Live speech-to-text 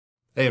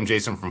Hey, I'm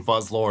Jason from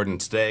Fuzzlord, and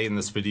today in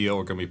this video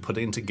we're going to be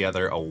putting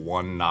together a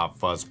one knob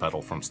fuzz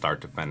pedal from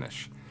start to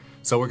finish.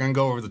 So we're going to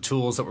go over the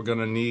tools that we're going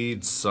to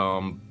need,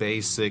 some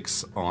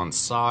basics on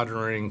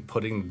soldering,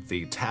 putting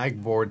the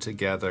tag board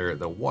together,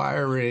 the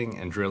wiring,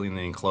 and drilling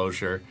the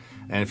enclosure.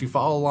 And if you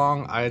follow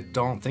along, I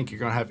don't think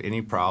you're going to have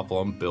any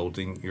problem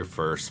building your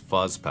first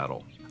fuzz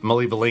pedal. I'm going to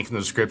leave a link in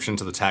the description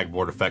to the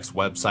Tagboard Effects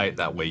website.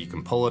 That way you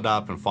can pull it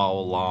up and follow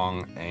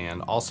along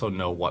and also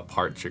know what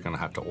parts you're going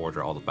to have to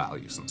order, all the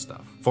values and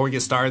stuff. Before we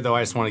get started though,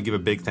 I just want to give a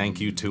big thank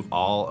you to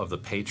all of the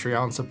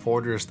Patreon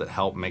supporters that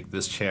help make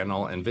this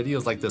channel and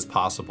videos like this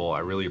possible. I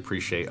really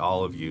appreciate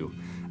all of you.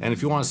 And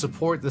if you want to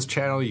support this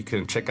channel, you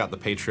can check out the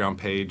Patreon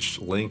page,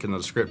 link in the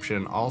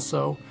description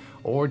also,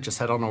 or just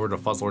head on over to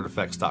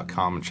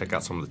fuzzlordeffects.com and check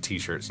out some of the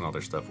t-shirts and other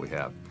stuff we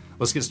have.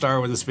 Let's get started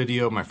with this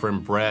video. My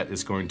friend Brett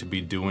is going to be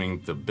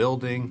doing the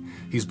building.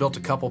 He's built a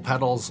couple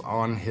pedals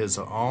on his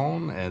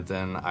own, and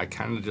then I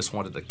kind of just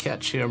wanted to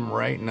catch him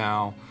right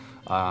now,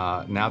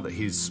 now that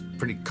he's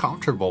pretty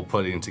comfortable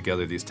putting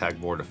together these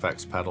Tagboard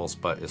Effects pedals,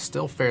 but is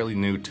still fairly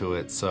new to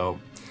it, so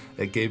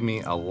it gave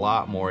me a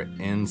lot more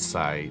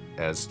insight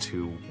as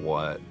to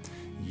what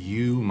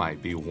you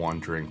might be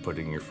wondering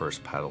putting your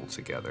first pedal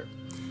together.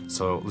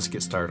 So let's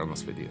get started on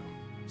this video.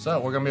 So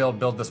we're going to be able to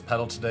build this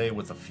pedal today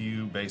with a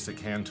few basic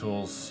hand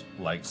tools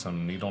like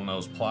some needle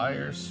nose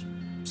pliers,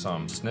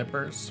 some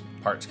snippers,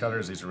 parts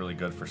cutters. These are really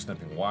good for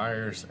snipping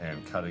wires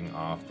and cutting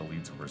off the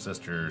leads of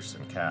resistors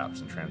and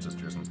caps and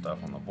transistors and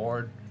stuff on the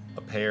board.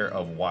 A pair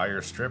of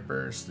wire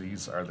strippers.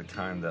 These are the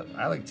kind that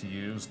I like to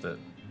use that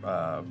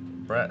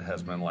Brett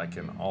has been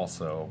liking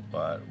also,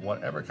 but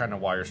whatever kind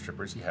of wire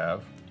strippers you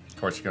have. Of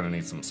course, you're going to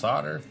need some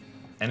solder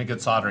and a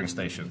good soldering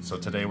station. So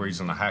today we're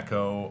using the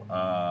Hakko,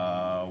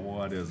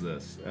 what is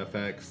this?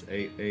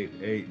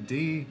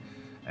 FX888D,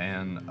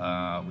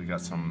 and we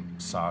got some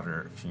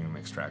solder fume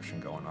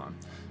extraction going on.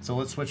 So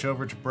let's switch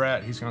over to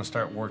Brett. He's gonna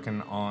start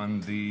working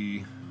on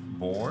the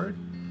board,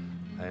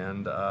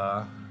 and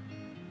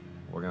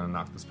we're gonna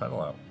knock this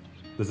pedal out.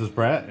 This is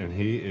Brett, and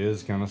he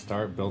is gonna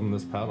start building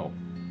this pedal.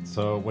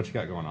 So what you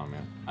got going on,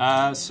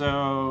 man?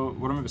 So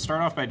what I'm going to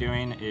start off by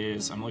doing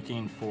is I'm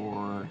looking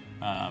for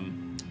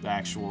the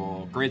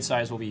actual grid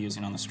size we'll be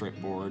using on the strip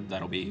board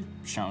that'll be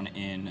shown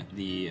in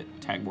the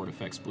Tagboard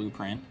Effects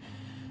blueprint.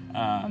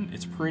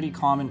 It's pretty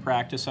common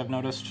practice, I've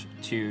noticed,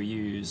 to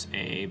use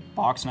a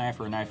box knife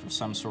or a knife of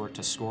some sort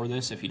to score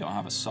this if you don't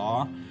have a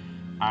saw.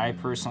 I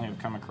personally have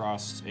come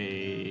across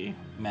a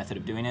method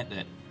of doing it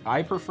that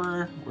I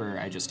prefer, where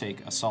I just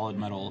take a solid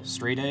metal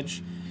straight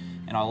edge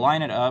and I'll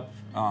line it up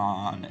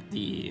on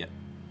the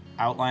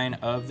outline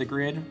of the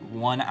grid,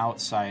 one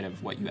outside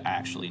of what you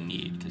actually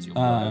need, because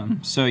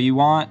so you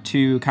want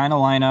to kind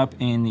of line up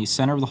in the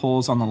center of the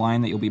holes on the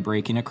line that you'll be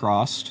breaking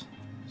across.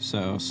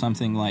 So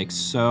something like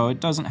so. It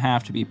doesn't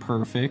have to be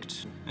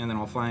perfect. And then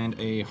I'll find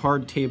a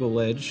hard table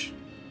edge,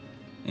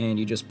 and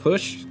you just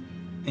push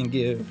and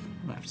give.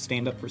 I have to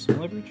stand up for some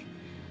leverage.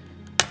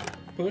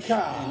 Push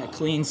and a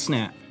clean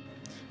snap.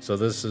 So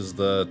this is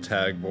the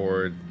tag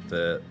board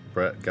that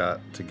Brett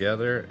got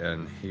together,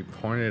 and he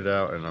pointed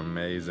out an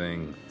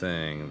amazing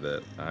thing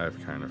that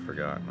I've kind of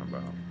forgotten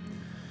about.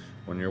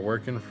 When you're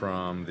working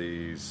from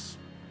these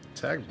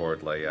tag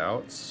board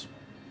layouts,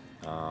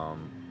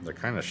 they're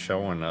kind of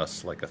showing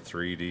us like a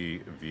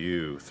 3D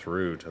view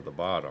through to the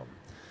bottom.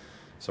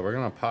 So we're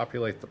going to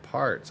populate the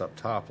parts up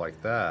top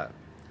like that,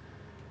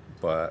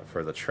 but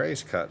for the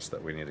trace cuts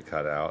that we need to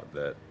cut out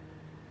that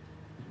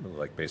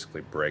like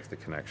basically break the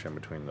connection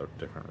between the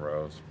different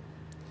rows,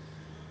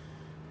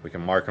 we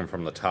can mark them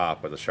from the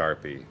top with a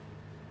Sharpie,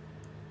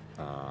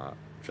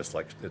 just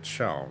like it's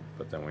shown,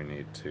 but then we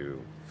need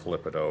to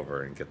flip it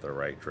over and get the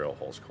right drill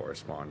holes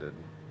corresponded,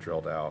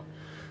 drilled out.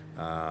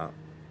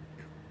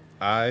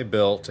 I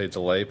built a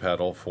delay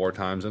pedal 4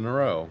 times in a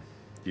row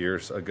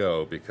years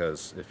ago,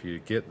 because if you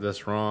get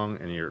this wrong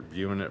and you're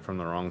viewing it from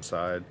the wrong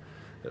side,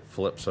 it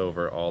flips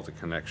over all the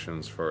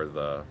connections for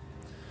the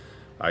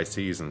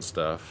ICs and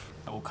stuff.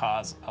 That will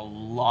cause a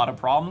lot of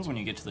problems when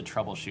you get to the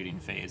troubleshooting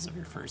phase of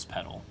your first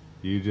pedal.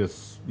 You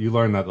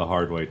learned that the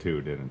hard way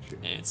too, didn't you?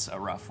 It's a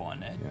rough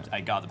one.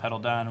 I got the pedal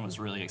done and was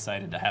really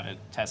excited to have it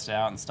tested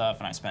out and stuff,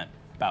 and I spent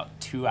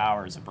about 2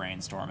 hours of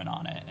brainstorming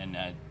on it, and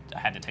I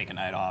had to take a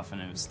night off,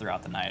 and it was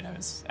throughout the night I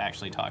was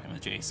actually talking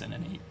with Jason,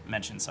 and he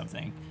mentioned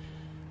something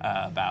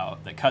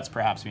about the cuts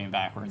perhaps being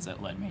backwards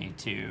that led me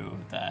to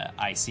the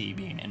IC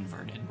being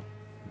inverted.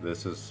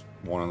 This is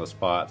one of the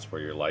spots where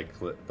you're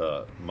likely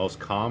the most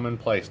common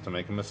place to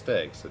make a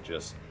mistake, so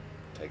just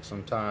take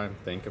some time,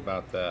 think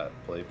about that,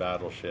 play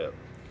Battleship,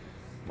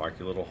 mark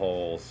your little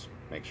holes,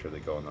 make sure they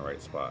go in the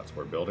right spots.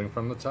 We're building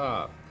from the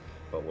top,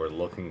 but we're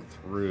looking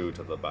through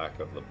to the back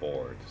of the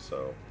board,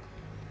 so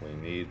we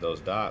need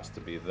those dots to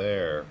be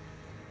there,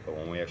 but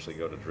when we actually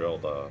go to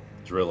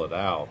drill it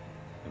out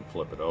and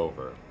flip it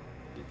over,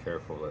 be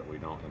careful that we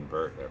don't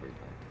invert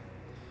everything.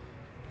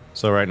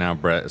 So right now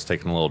Brett is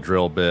taking a little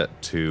drill bit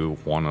to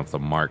one of the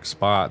marked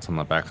spots on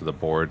the back of the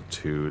board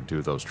to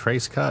do those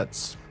trace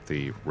cuts,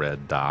 the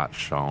red dot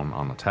shown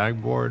on the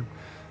tag board.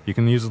 You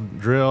can use a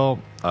drill.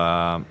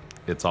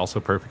 it's also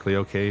perfectly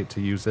okay to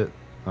use it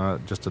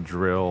just a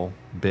drill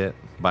bit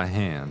by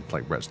hand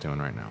like Brett's doing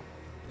right now.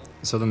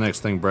 So the next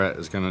thing Brett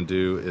is going to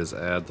do is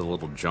add the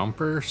little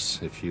jumpers.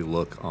 If you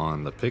look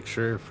on the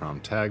picture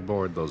from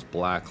tagboard, those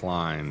black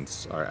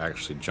lines are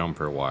actually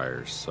jumper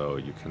wires. So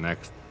you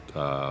connect,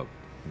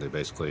 they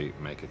basically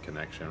make a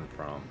connection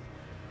from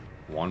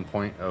one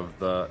point of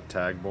the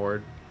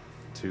tagboard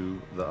to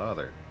the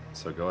other.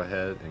 So go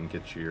ahead and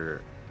get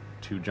your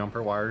 2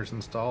 jumper wires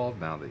installed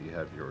now that you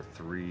have your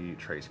 3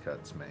 trace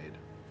cuts made.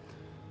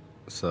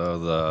 So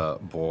the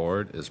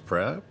board is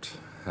prepped,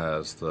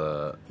 has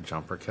the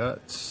jumper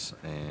cuts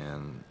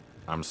and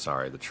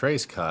the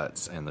trace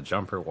cuts and the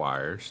jumper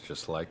wires,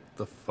 just like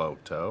the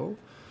photo.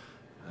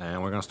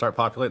 And we're going to start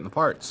populating the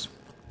parts.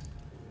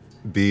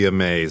 Be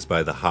amazed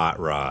by the hot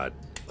rod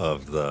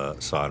of the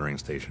soldering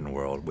station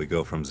world. We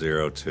go from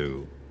 0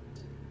 to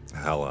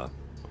hella.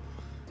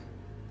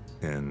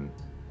 And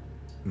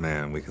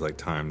man, we could like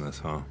time this,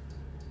 huh?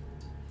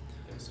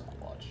 Get a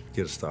stopwatch.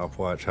 Get a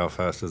stopwatch. How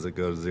fast does it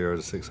go to 0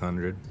 to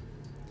 600?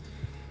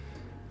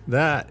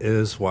 That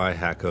is why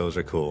Hackos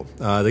are cool.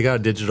 They got a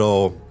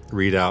digital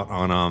readout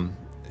on them,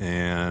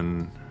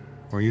 and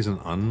we're using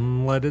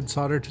unleaded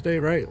solder today,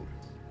 right?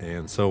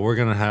 And so we're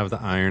gonna have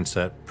the iron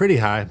set pretty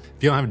high. If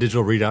you don't have a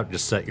digital readout,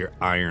 just set your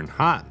iron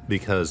hot,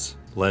 because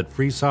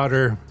lead-free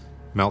solder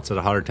melts at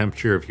a hotter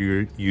temperature. If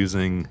you're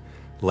using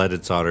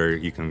leaded solder,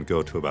 you can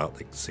go to about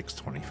like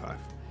 625.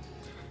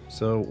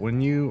 So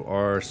when you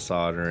are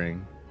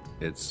soldering,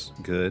 it's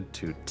good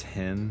to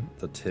tin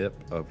the tip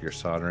of your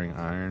soldering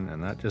iron,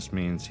 and that just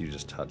means you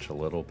just touch a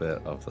little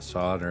bit of the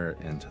solder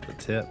into the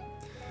tip.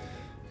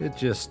 It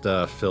just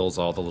fills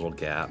all the little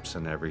gaps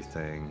and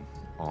everything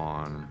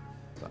on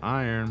the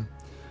iron,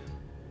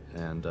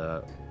 and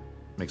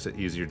makes it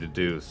easier to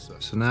do.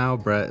 So now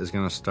Brett is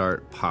going to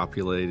start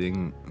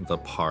populating the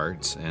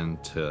parts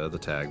into the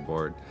tag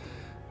board.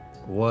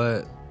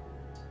 What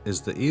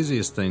is the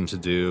easiest thing to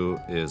do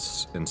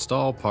is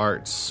install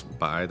parts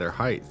by their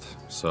height.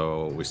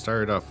 So we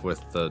started off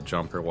with the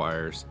jumper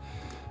wires,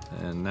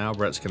 and now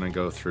Brett's going to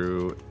go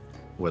through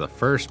with a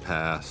first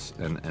pass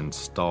and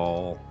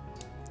install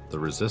the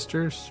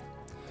resistors.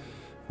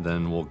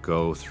 Then we'll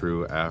go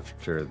through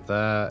after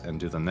that and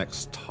do the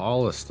next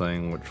tallest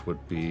thing, which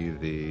would be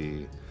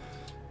the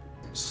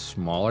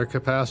smaller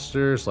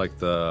capacitors, like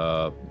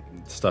the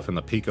stuff in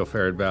the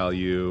picofarad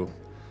value.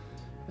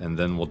 And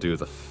then we'll do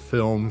the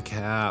film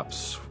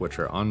caps, which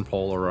are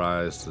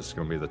unpolarized. This is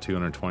going to be the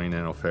 220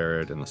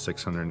 nanofarad and the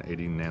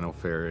 680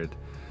 nanofarad.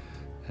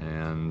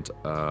 And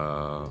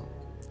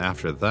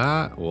after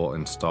that, we'll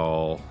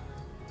install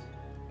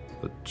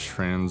the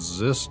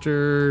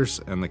transistors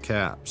and the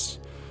caps.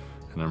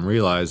 And I'm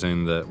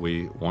realizing that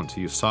we want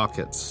to use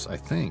sockets, I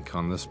think,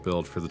 on this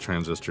build for the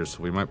transistors,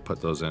 so we might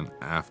put those in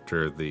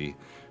after the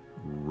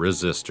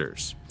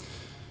resistors.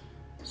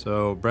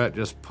 So Brett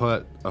just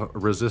put a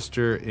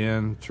resistor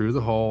in through the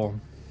hole.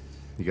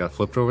 You got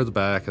flipped over the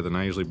back, and then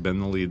I usually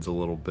bend the leads a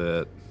little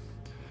bit.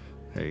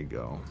 There you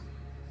go.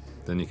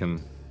 Then you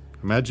can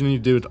imagine you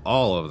did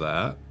all of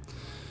that.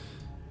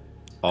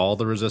 All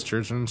the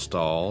resistors are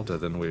installed, and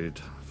then we'd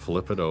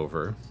flip it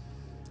over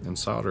and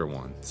solder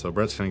one. So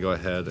Brett's going to go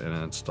ahead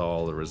and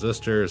install the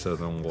resistors, and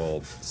then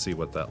we'll see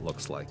what that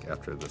looks like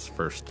after this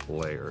first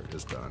layer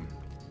is done.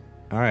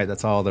 All right,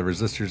 that's all the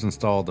resistors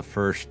installed, the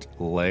first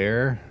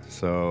layer.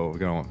 So we're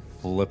going to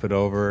flip it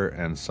over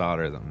and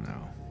solder them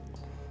now.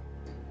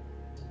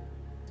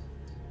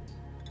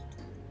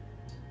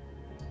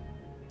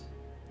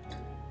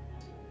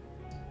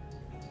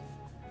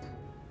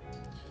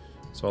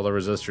 So all the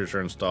resistors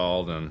are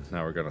installed, and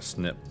now we're going to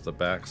snip the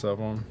backs of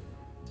them.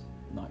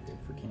 Not good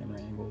for camera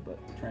angle, but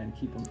trying to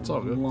keep them It's all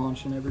good. from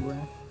launching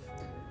everywhere.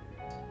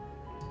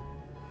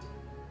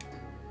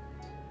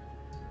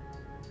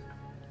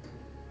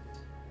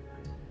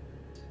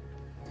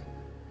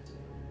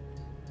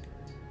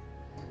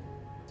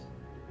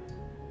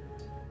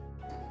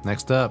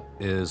 Next up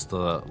is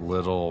the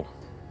little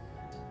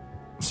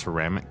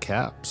ceramic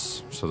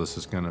caps. So this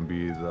is going to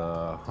be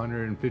the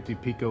 150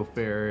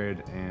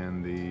 picofarad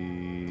and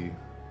the...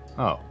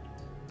 Oh,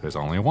 there's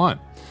only one.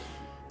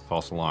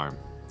 False alarm.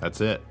 That's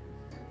it.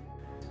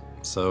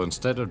 So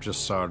instead of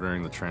just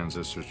soldering the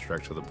transistors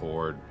direct to the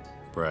board,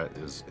 Brett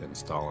is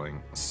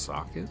installing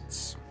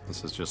sockets.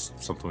 This is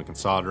just something we can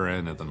solder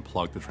in and then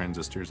plug the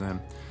transistors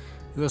in.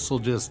 This will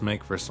just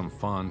make for some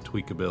fun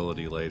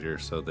tweakability later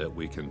so that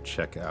we can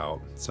check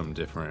out some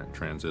different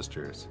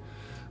transistors.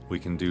 We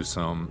can do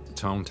some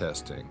tone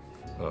testing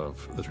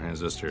of the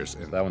transistors.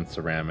 And that one's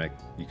ceramic.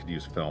 You could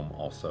use film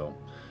also.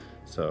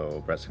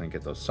 So Brett's going to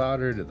get those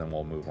soldered, and then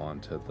we'll move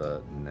on to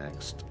the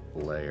next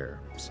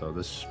layer. So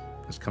this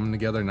is coming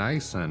together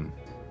nice, and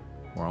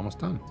we're almost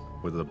done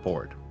with the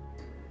board.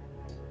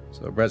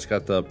 So Brett's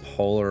got the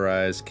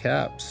polarized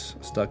caps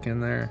stuck in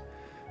there.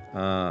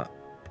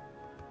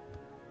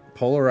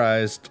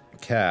 Polarized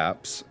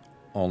caps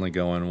only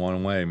go in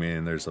one way,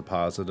 meaning there's a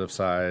positive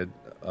side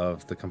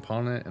of the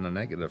component and a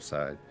negative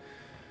side.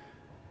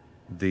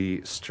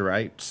 The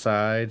striped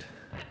side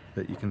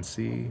that you can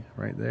see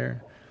right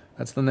there,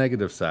 That's the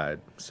negative side.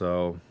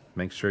 So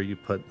make sure you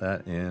put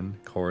that in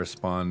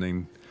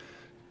corresponding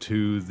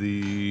to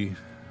the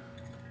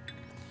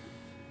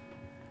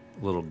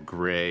little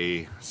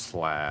gray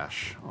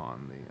slash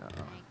on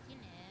the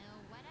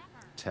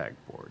tag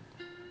board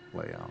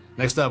layout.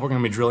 Next up, we're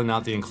going to be drilling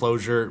out the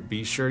enclosure.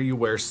 Be sure you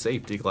wear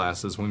safety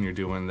glasses when you're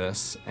doing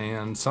this.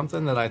 And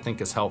something that I think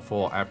is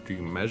helpful after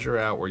you measure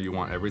out where you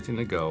want everything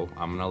to go,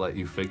 I'm going to let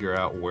you figure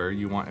out where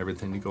you want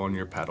everything to go on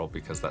your pedal,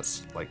 because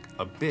that's like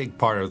a big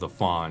part of the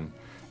fun.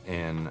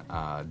 And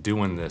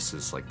doing this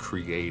is like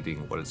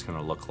creating what it's going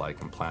to look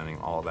like and planning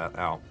all that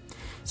out.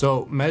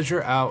 So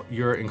measure out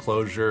your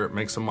enclosure,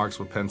 make some marks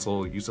with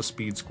pencil, use a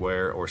speed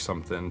square or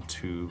something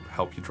to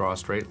help you draw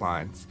straight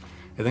lines.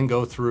 And then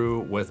go through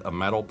with a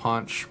metal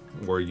punch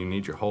where you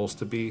need your holes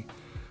to be.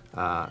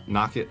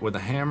 Knock it with a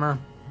hammer.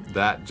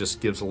 That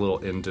just gives a little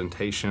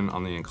indentation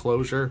on the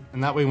enclosure.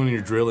 And that way when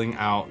you're drilling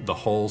out the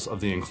holes of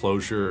the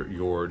enclosure,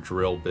 your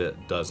drill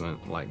bit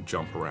doesn't like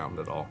jump around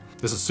at all.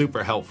 This is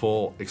super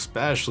helpful,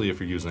 especially if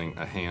you're using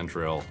a hand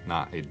drill,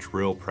 not a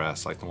drill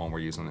press like the one we're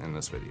using in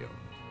this video.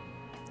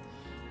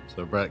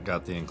 So Brett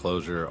got the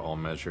enclosure all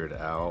measured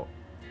out,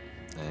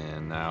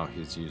 and now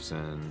he's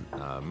using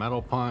a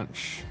metal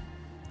punch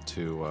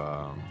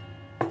to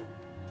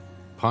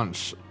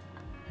punch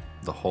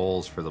the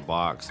holes for the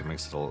box. It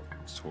makes it so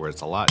where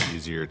it's a lot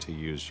easier to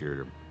use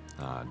your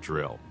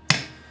drill.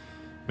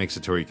 Makes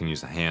it to where you can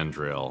use a hand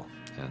drill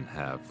and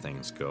have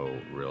things go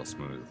real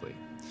smoothly.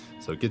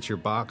 So get your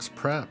box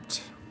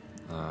prepped.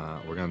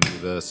 We're gonna do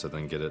this and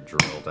then get it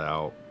drilled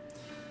out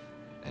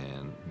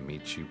and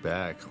meet you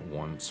back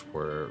once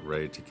we're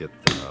ready to get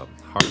the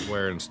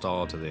hardware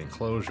installed to the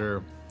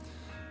enclosure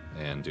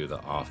and do the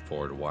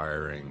off-board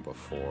wiring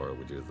before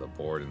we do the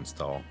board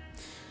install.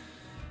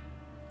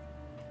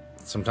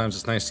 Sometimes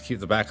it's nice to keep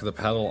the back of the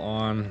pedal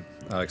on,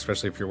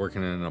 especially if you're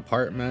working in an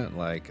apartment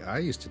like I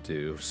used to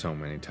do so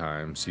many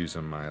times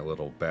using my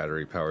little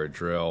battery-powered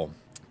drill,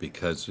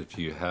 because if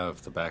you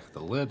have the back of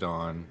the lid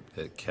on,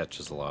 it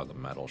catches a lot of the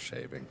metal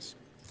shavings.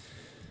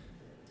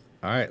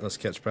 Alright, let's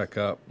catch back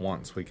up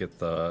once we get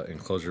the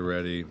enclosure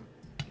ready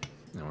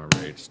and we're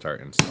ready to start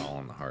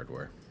installing the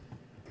hardware.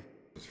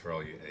 Just for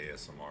all you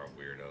ASMR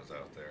weirdos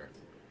out there.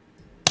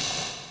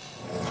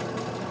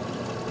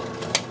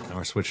 Now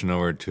we're switching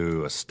over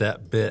to a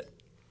step bit.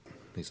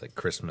 These like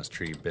Christmas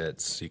tree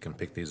bits. You can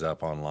pick these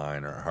up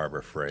online or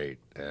Harbor Freight,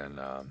 and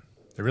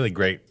they're really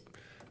great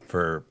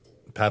for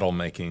pedal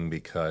making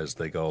because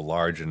they go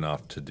large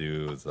enough to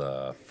do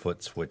the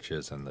foot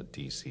switches and the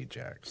DC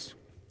jacks.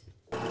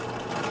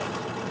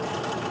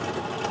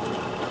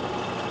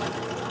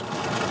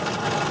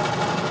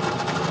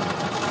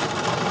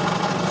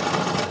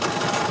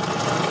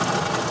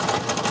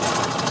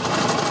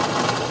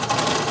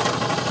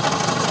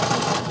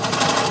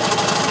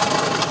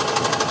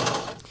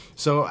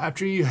 So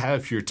after you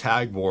have your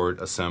tag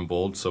board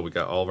assembled, so we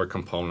got all of our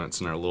components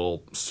and our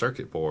little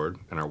circuit board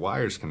and our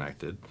wires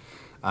connected,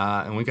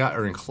 and we got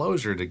our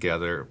enclosure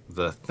together,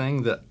 the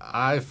thing that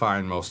I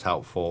find most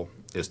helpful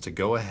is to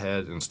go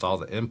ahead and install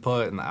the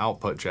input and the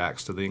output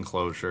jacks to the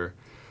enclosure,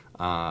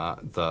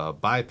 the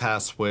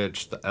bypass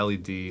switch, the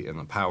LED, and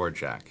the power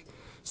jack.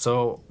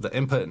 So the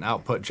input and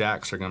output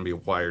jacks are going to be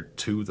wired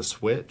to the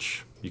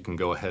switch. You can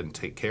go ahead and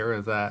take care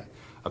of that.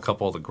 A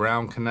couple of the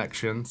ground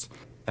connections.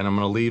 And I'm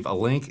going to leave a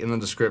link in the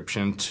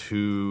description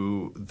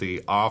to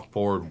the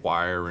off-board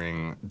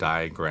wiring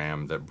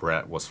diagram that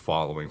Brett was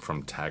following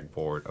from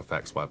Tagboard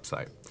Effects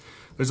website.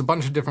 There's a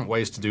bunch of different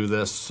ways to do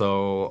this,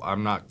 so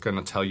I'm not going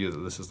to tell you that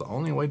this is the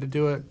only way to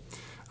do it,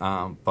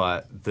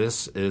 but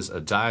this is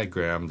a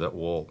diagram that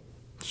will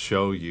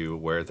show you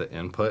where the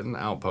input and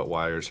output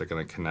wires are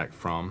going to connect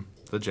from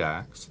the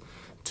jacks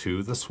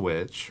to the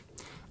switch,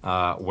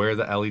 where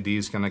the LED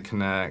is going to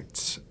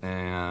connect,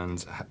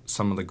 and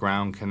some of the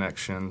ground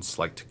connections,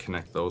 like to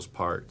connect those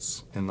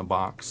parts in the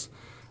box,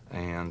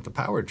 and the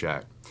power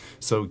jack.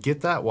 So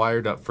get that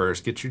wired up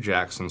first, get your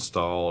jacks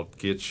installed,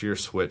 get your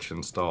switch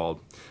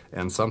installed,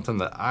 and something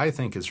that I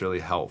think is really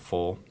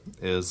helpful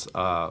is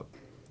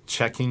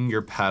checking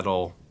your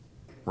pedal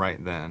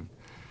right then.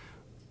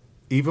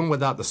 Even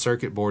without the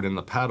circuit board in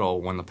the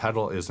pedal, when the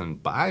pedal is in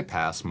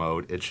bypass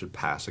mode, it should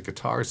pass a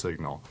guitar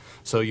signal.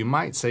 So you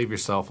might save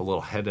yourself a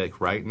little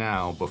headache right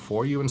now.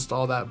 Before you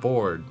install that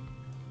board,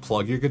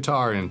 plug your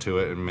guitar into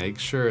it and make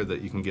sure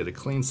that you can get a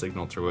clean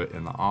signal through it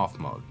in the off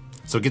mode.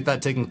 So get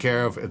that taken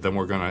care of, and then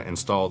we're going to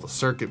install the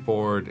circuit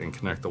board and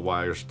connect the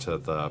wires to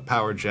the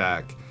power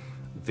jack,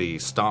 the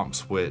stomp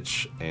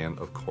switch, and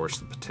of course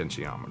the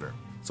potentiometer.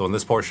 So in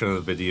this portion of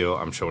the video,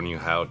 I'm showing you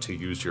how to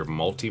use your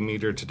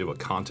multimeter to do a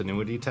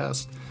continuity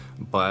test,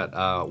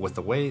 but with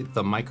the way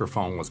the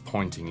microphone was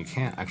pointing, you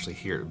can't actually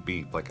hear it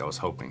beep like I was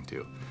hoping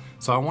to.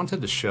 So I wanted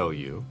to show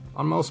you,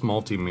 on most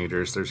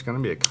multimeters, there's going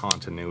to be a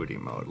continuity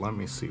mode. Let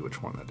me see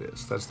which one that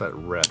is. That's that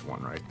red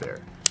one right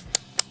there.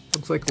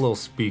 Looks like a little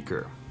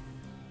speaker.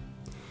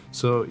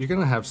 So you're going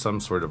to have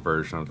some sort of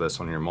version of this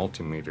on your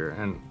multimeter,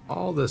 and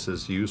all this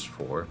is used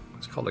for,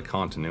 it's called a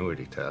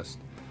continuity test,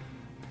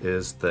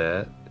 is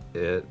that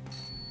it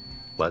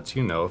lets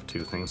you know if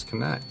two things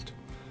connect.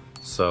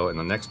 So in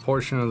the next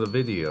portion of the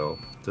video,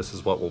 this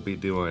is what we'll be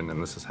doing, and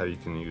this is how you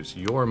can use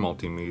your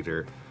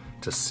multimeter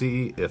to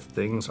see if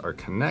things are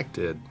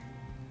connected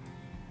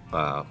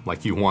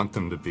like you want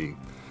them to be.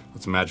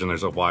 Let's imagine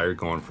there's a wire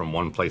going from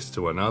one place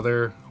to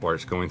another, or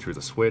it's going through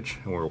the switch,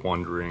 and we're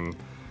wondering,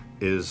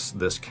 is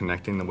this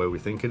connecting the way we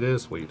think it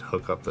is? We'd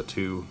hook up the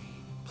two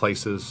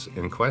places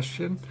in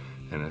question,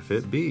 and if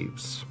it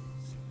beeps,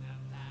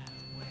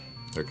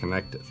 they're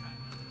connected.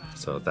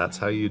 So that's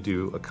how you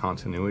do a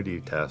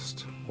continuity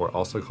test, or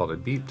also called a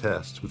beep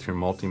test, with your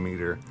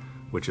multimeter,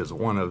 which is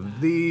one of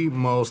the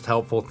most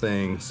helpful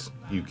things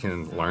you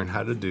can learn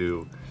how to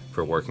do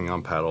for working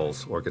on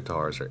pedals or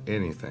guitars or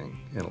anything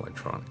in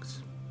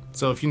electronics.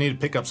 So if you need to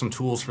pick up some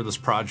tools for this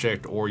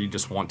project, or you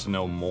just want to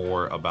know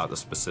more about the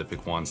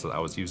specific ones that I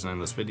was using in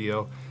this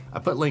video, I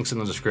put links in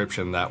the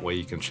description. That way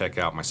you can check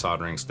out my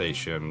soldering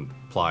station,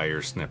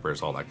 pliers,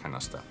 snippers, all that kind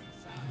of stuff.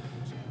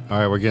 All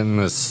right, we're getting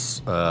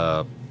this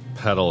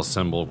pedal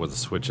assembled with the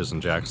switches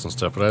and jacks and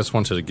stuff, but I just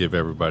wanted to give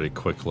everybody a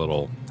quick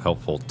little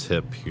helpful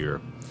tip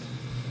here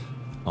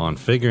on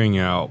figuring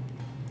out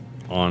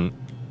on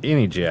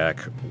any jack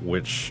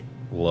which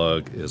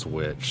lug is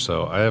which.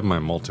 So I have my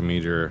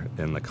multimeter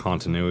in the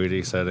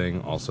continuity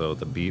setting, also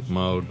the beep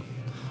mode,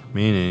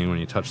 meaning when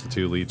you touch the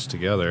two leads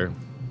together,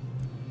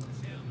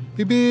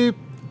 beep beep,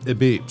 it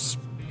beeps,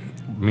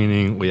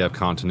 meaning we have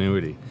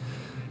continuity.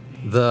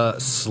 The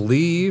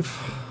sleeve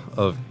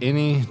of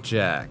any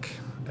jack,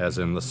 as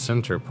in the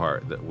center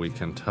part that we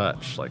can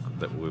touch, like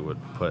that we would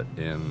put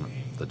in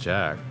the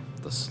jack,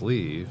 the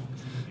sleeve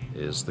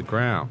is the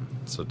ground.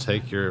 So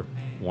take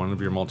one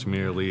of your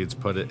multimeter leads,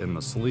 put it in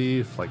the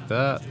sleeve like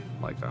that,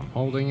 like I'm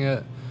holding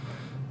it,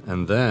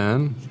 and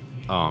then,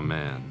 oh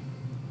man,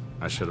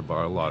 I should have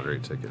bought a lottery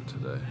ticket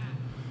today.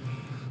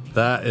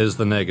 That is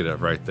the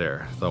negative right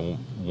there,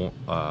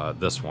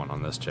 this one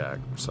on this jack.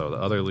 So the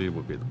other lead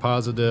would be the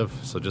positive.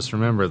 So just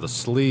remember, the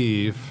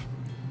sleeve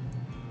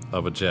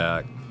of a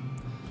jack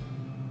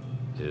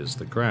is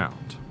the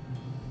ground.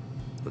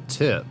 The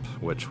tip,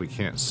 which we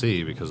can't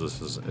see because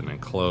this is an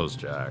enclosed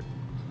jack,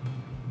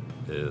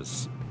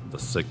 is the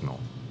signal.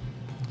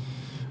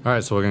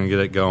 Alright, so we're going to get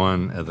it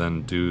going and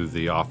then do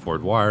the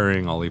off-board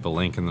wiring. I'll leave a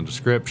link in the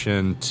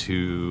description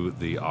to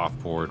the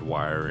off-board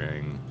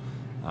wiring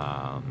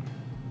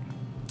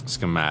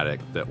schematic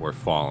that we're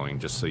following,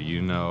 just so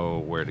you know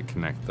where to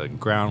connect the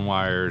ground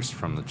wires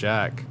from the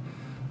jack.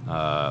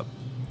 The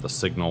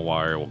signal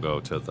wire will go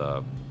to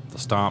the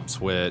stomp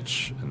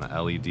switch and the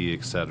LED,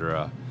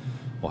 etc.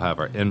 We'll have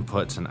our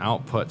inputs and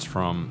outputs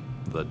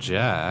from the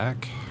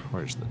jack.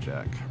 Where's the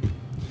jack?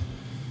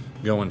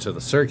 Go into the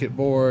circuit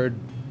board,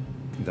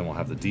 then we'll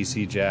have the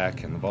DC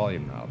jack and the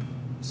volume knob.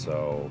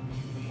 So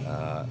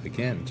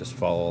again, just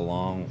follow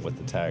along with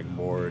the tag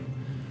board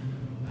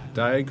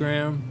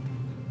diagram,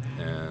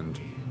 and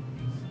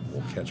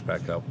we'll catch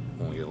back up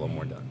when we get a little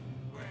more done.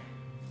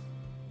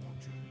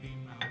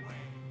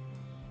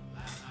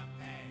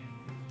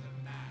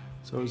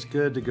 So it's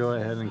good to go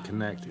ahead and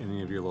connect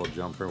any of your little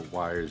jumper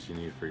wires you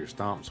need for your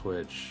stomp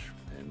switch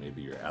and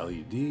maybe your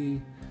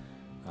LED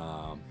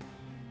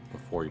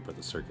before you put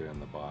the circuit in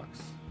the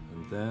box.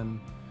 And then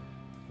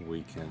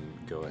we can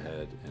go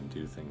ahead and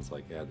do things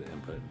like add the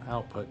input and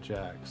output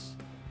jacks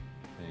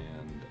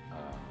and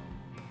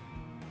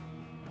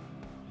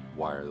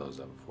wire those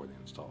up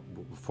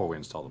before we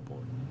install the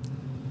board.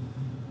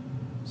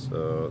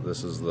 So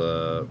this is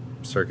the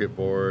circuit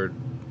board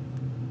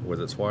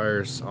with its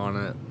wires on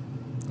it.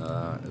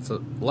 It's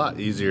a lot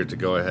easier to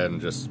go ahead and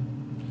just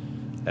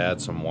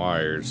add some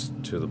wires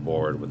to the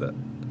board with it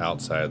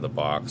outside of the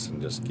box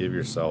and just give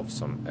yourself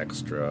some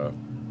extra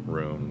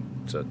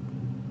room to,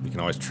 you can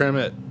always trim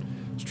it,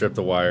 strip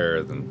the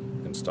wire,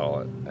 then install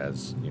it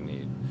as you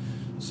need.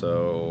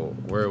 So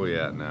where are we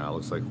at now?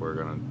 Looks like we're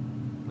gonna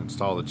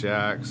install the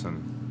jacks,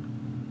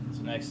 and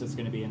so next it's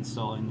going to be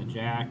installing the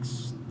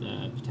jacks,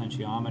 the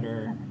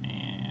potentiometer,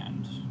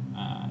 and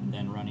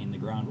then running the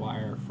ground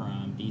wire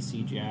from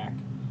DC jack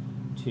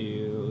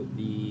to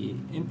the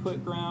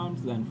input ground,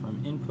 then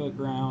from input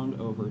ground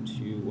over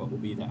to what will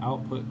be the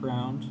output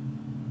ground,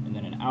 and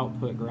then an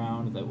output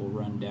ground that will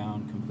run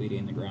down,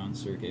 completing the ground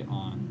circuit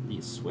on the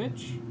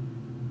switch,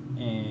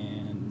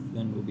 and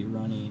then we'll be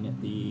running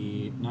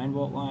the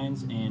 9-volt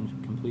lines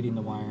and completing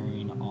the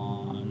wiring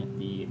on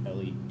the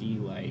LED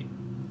light.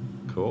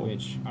 cool.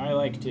 Which I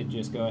like to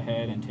just go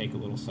ahead and take a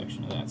little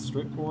section of that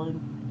strip board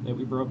that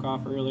we broke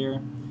off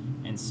earlier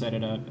and set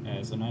it up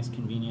as a nice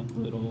convenient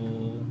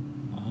little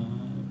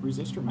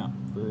resistor mount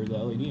for the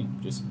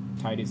LED. Just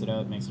tidies it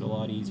up, makes it a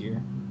lot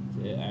easier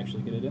to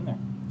actually get it in there.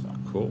 So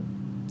cool.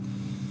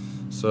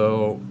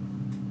 So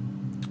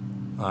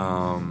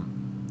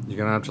you're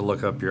gonna have to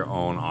look up your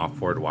own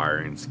off-board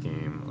wiring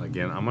scheme.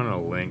 Again, I'm gonna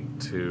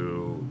link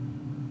to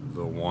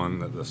the one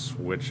that the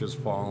switch is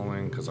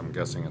following because I'm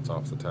guessing it's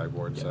off the tag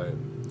board site.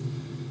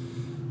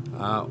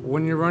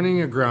 When you're running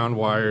your ground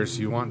wires,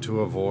 you want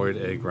to avoid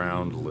a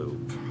ground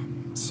loop.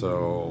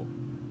 So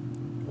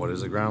what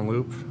is a ground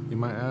loop, you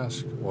might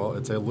ask? Well,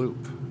 it's a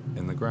loop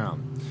in the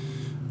ground.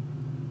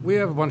 we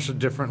have a bunch of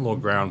different little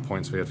ground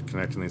points we have to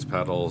connect in these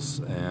pedals,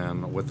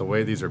 and with the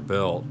way these are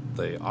built,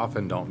 they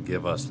often don't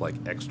give us like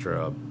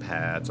extra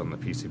pads on the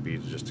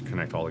PCB just to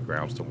connect all the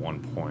grounds to one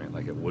point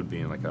like it would be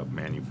in like a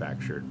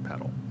manufactured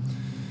pedal.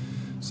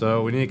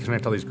 So we need to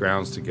connect all these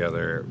grounds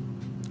together.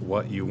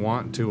 What you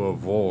want to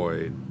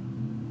avoid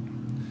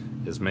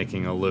is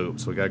making a loop.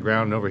 So we got a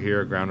ground over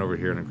here, a ground over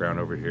here, and a ground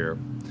over here.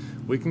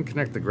 We can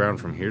connect the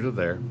ground from here to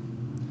there,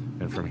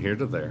 and from here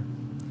to there.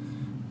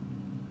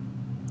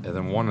 And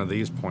then one of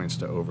these points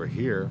to over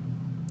here,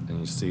 and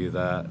you see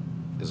that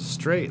is a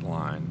straight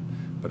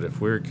line. But if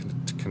we're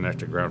to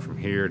connect a ground from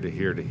here to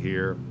here to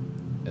here,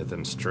 and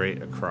then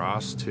straight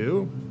across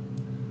too,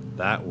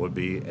 that would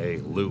be a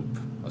loop,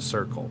 a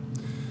circle.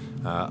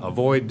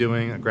 Avoid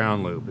doing a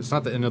ground loop. It's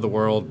not the end of the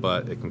world,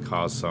 but it can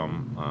cause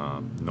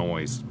some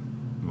noise,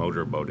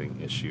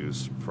 motorboating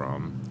issues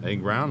from a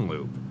ground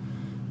loop.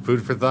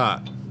 Food for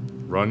thought.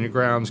 Run your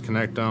grounds,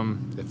 connect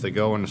them. If they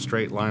go in a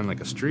straight line like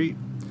a street,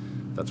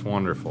 that's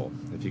wonderful.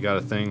 If you got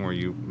a thing where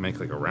you make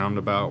like a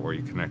roundabout where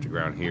you connect a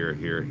ground here,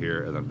 here,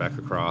 here, and then back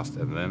across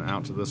and then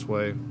out to this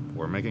way,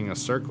 we're making a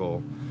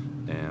circle,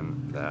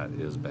 and that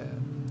is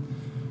bad.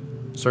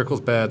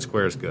 Circle's bad,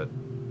 square's good.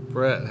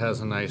 Brett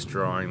has a nice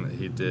drawing that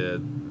he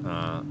did,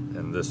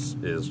 and this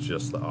is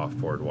just the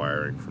off-board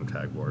wiring from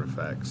Tagboard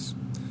Effects.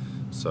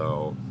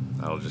 So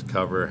I'll just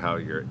cover how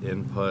your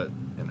input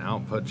and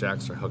output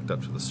jacks are hooked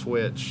up to the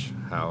switch,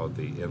 how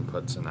the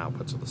inputs and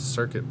outputs of the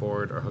circuit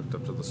board are hooked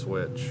up to the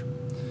switch,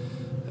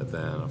 and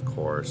then of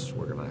course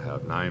we're going to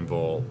have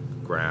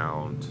 9-volt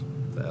ground,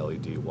 the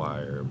LED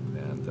wire,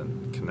 and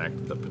then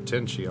connect the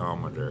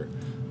potentiometer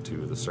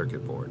to the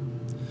circuit board.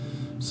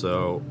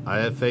 So I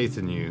have faith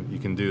in you. You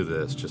can do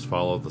this. Just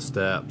follow the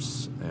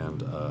steps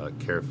and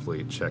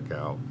carefully check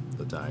out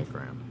the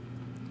diagram.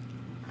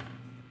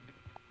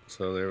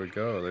 So there we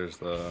go. There's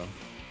the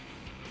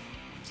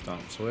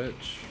stomp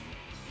switch,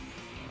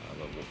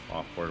 the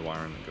off-board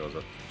wiring that goes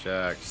up to the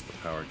jacks, the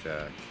power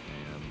jack,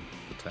 and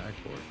the tag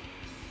board.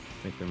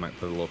 I think we might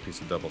put a little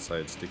piece of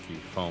double-sided sticky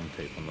foam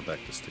tape on the back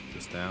to stick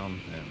this down,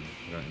 and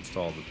we're going to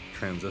install the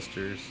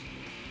transistors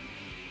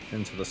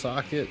into the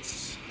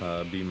sockets.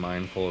 Be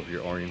mindful of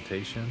your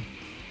orientation.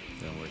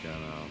 Then we're going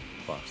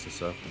to box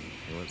this up and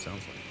hear what it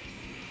sounds like.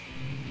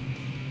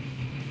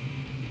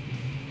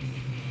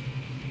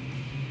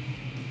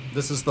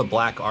 This is the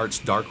Black Arts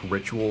Dark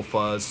Ritual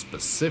fuzz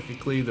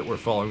specifically that we're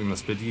following in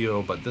this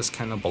video, but this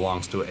kind of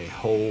belongs to a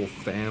whole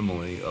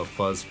family of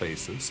fuzz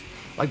faces,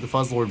 like the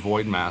Fuzzlord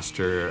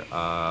Voidmaster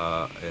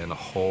and a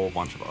whole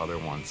bunch of other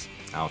ones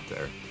out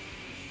there.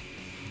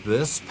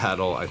 This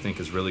pedal I think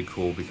is really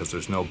cool because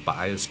there's no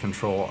bias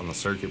control on the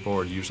circuit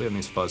board. Usually on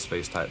these fuzz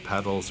face type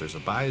pedals, there's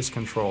a bias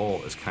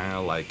control. It's kind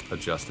of like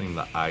adjusting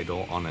the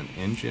idle on an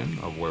engine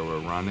of where we're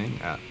running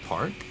at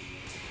park.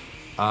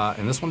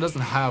 And this one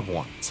doesn't have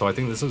one. So I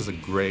think this is a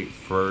great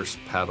first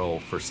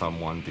pedal for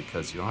someone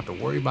because you don't have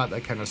to worry about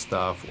that kind of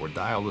stuff or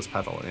dial this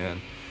pedal in.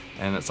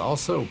 And it's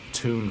also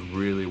tuned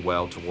really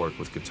well to work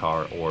with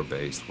guitar or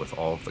bass with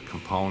all of the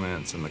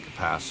components and the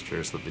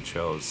capacitors that they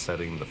chose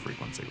setting the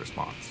frequency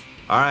response.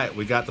 All right,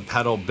 we got the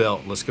pedal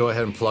built. Let's go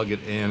ahead and plug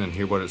it in and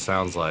hear what it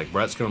sounds like.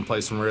 Brett's gonna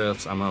play some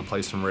riffs, I'm gonna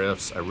play some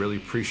riffs. I really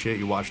appreciate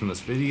you watching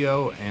this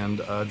video,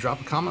 and drop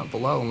a comment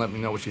below and let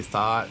me know what you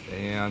thought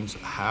and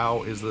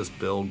how is this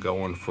build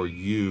going for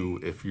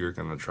you if you're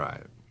gonna try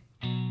it.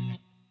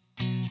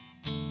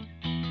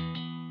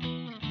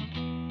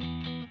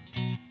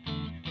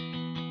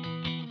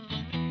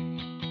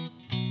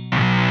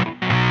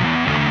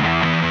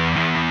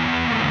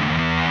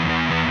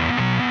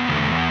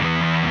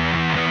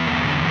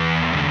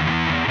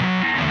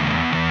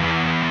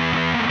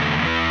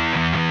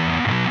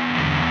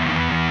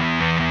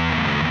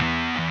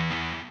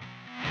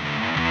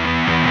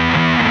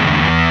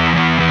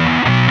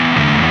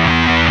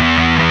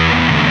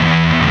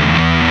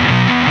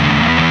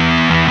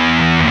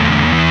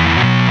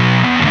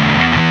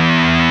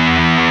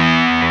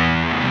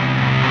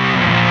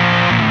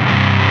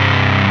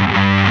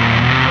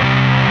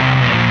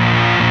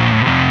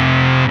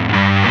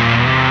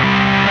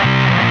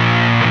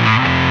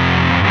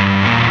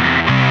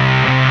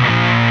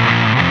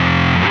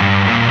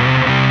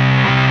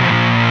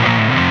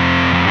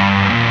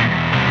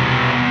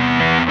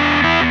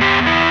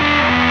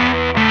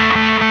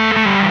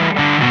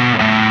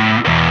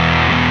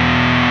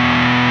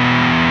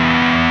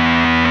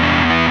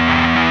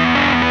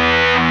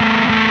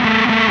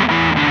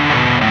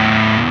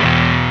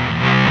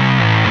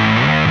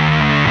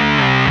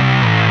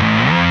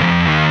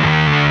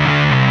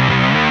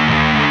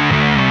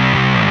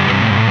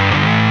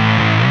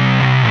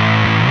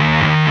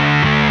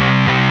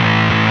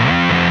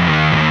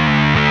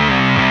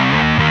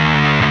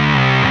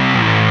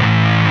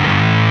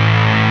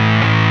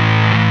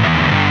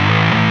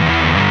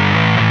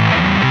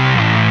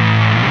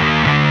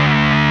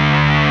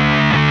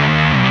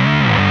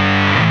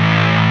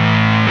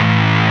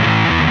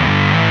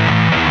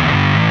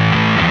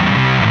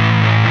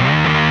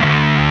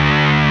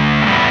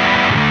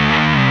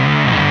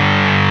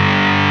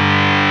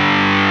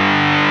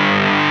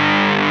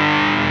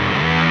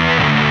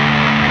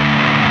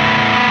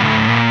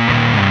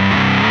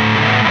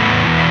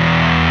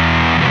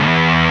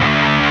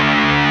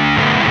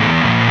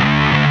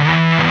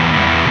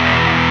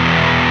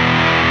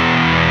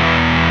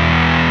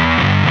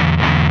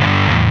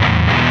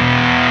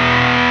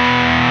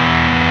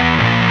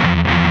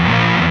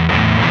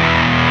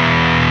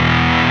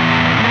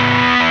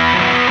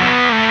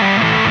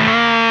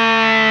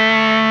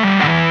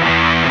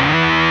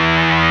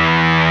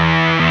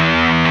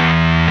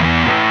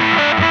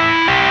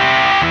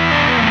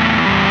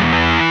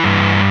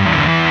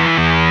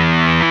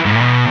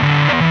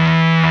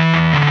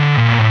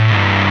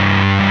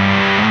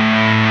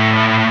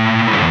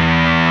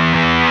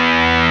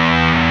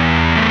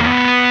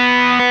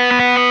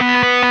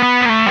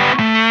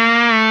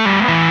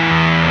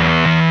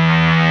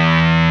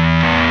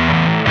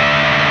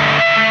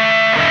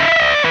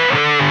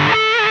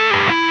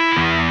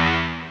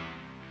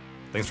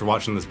 for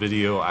watching this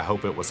video. I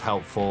hope it was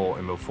helpful.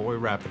 And before we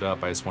wrap it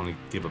up, I just want to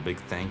give a big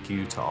thank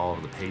you to all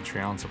of the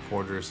Patreon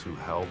supporters who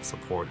help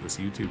support this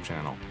YouTube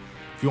channel.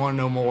 If you want to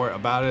know more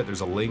about it,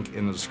 there's a link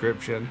in the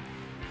description.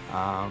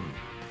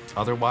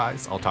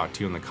 Otherwise, I'll talk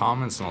to you in the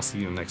comments, and I'll see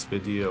you in the next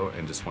video.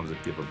 And just wanted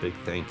to give a big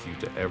thank you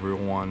to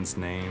everyone's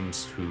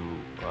names who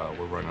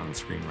we're running on the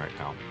screen right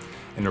now.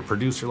 And our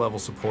producer level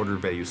supporter,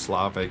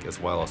 Slavic, as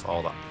well as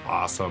all the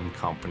awesome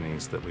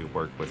companies that we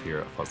work with here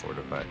at Fuzzlord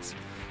Effects.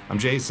 I'm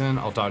Jason.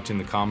 I'll talk to you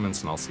in the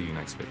comments, and I'll see you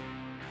next video.